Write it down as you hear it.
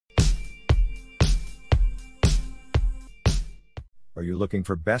Are you looking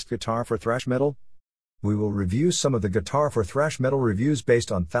for best guitar for thrash metal? We will review some of the Guitar for Thrash Metal reviews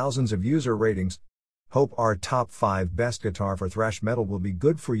based on thousands of user ratings. Hope our top 5 best guitar for thrash metal will be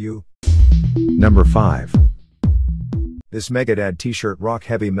good for you. Number 5. This Megadad t-shirt rock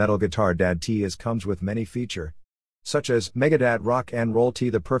heavy metal guitar dad tee comes with many features, such as Megadad rock and roll tee,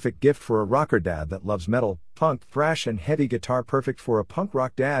 the perfect gift for a rocker dad that loves metal, punk, thrash and heavy guitar, perfect for a punk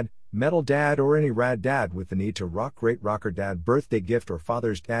rock dad, metal dad or any rad dad with the need to rock. Great rocker dad birthday gift or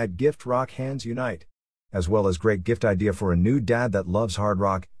father's dad gift, rock hands unite. As well as great gift idea for a new dad that loves hard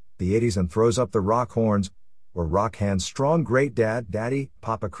rock, the 80s and throws up the rock horns, or rock hands strong. Great dad, daddy,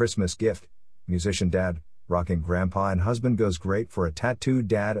 papa Christmas gift, musician dad, rocking grandpa and husband goes great for a tattooed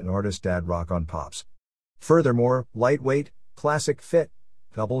dad and artist dad, rock on pops. Furthermore, lightweight, classic fit,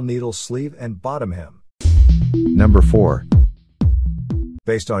 double needle sleeve and bottom hem. Number 4.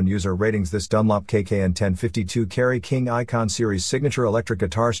 Based on user ratings, this Dunlop KKN 1052 Kerry King Icon Series signature electric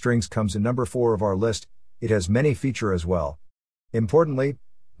guitar strings comes in number 4 of our list. It has many features as well. Importantly,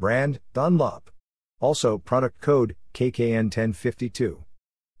 brand, Dunlop. Also, product code, KKN 1052.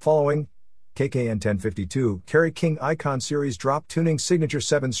 Following, KKN 1052 Kerry King Icon Series Drop Tuning Signature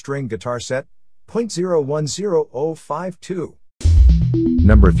 7-string guitar set, 0.010052.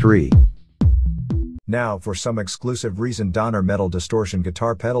 Number 3. Now for some exclusive reason, Donner Metal Distortion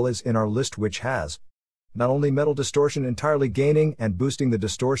guitar pedal is in our list, which has not only metal distortion entirely gaining and boosting the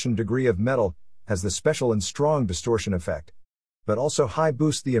distortion degree of metal, has the special and strong distortion effect, but also high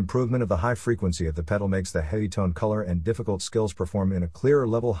boost. The improvement of the high frequency of the pedal makes the heavy tone color and difficult skills perform in a clearer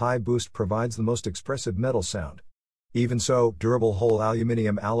level. High boost provides the most expressive metal sound. Even so, durable whole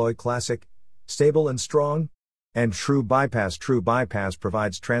aluminum alloy, classic, stable and strong. And True Bypass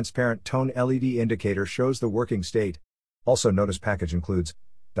provides transparent tone LED indicator, shows the working state. Also notice package includes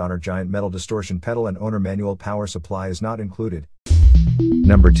Donner giant metal distortion pedal and owner manual. Power supply is not included.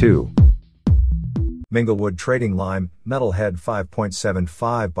 Number 2. Minglewood Trading Lime Metal Head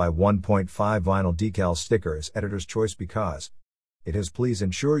 5.75 by 1.5 vinyl decal sticker is editor's choice because it has. Please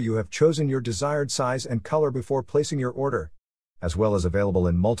ensure you have chosen your desired size and color before placing your order, as well as available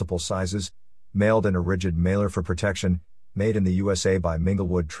in multiple sizes. Mailed in a rigid mailer for protection, made in the USA by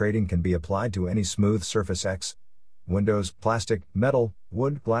Minglewood. Trading can be applied to any smooth surface X, windows, plastic, metal,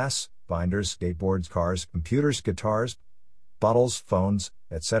 wood, glass, binders, skateboards, cars, computers, guitars, bottles, phones,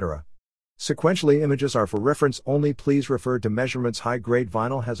 etc. Sequentially, images are for reference only. Please refer to measurements. High-grade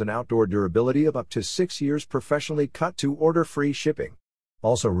vinyl has an outdoor durability of up to 6 years. Professionally cut to order. Free shipping.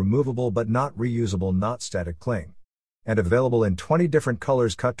 Also removable but not reusable, not static cling. And available in 20 different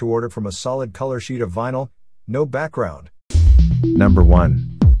colors. Cut to order from a solid color sheet of vinyl, no background. Number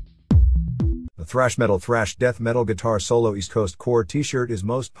 1. The thrash metal thrash death metal guitar solo East Coast core t-shirt is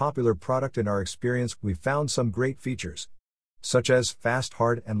most popular product in our experience. We found some great features, such as fast,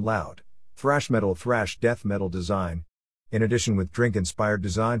 hard and loud thrash metal thrash death metal design. In addition, with drink inspired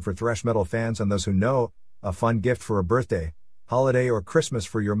design for thrash metal fans and those who know, a fun gift for a birthday, holiday or Christmas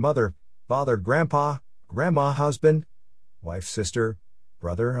for your mother, father, grandpa, grandma, husband, wife, sister,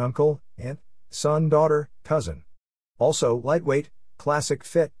 brother, uncle, aunt, son, daughter, cousin. Also lightweight, classic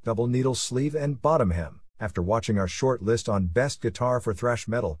fit, double needle sleeve and bottom hem. After watching our short list on best guitar for thrash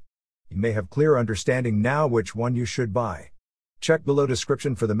metal, you may have clear understanding now which one you should buy. Check below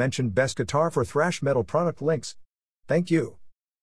description for the mentioned best guitar for thrash metal product links. Thank you.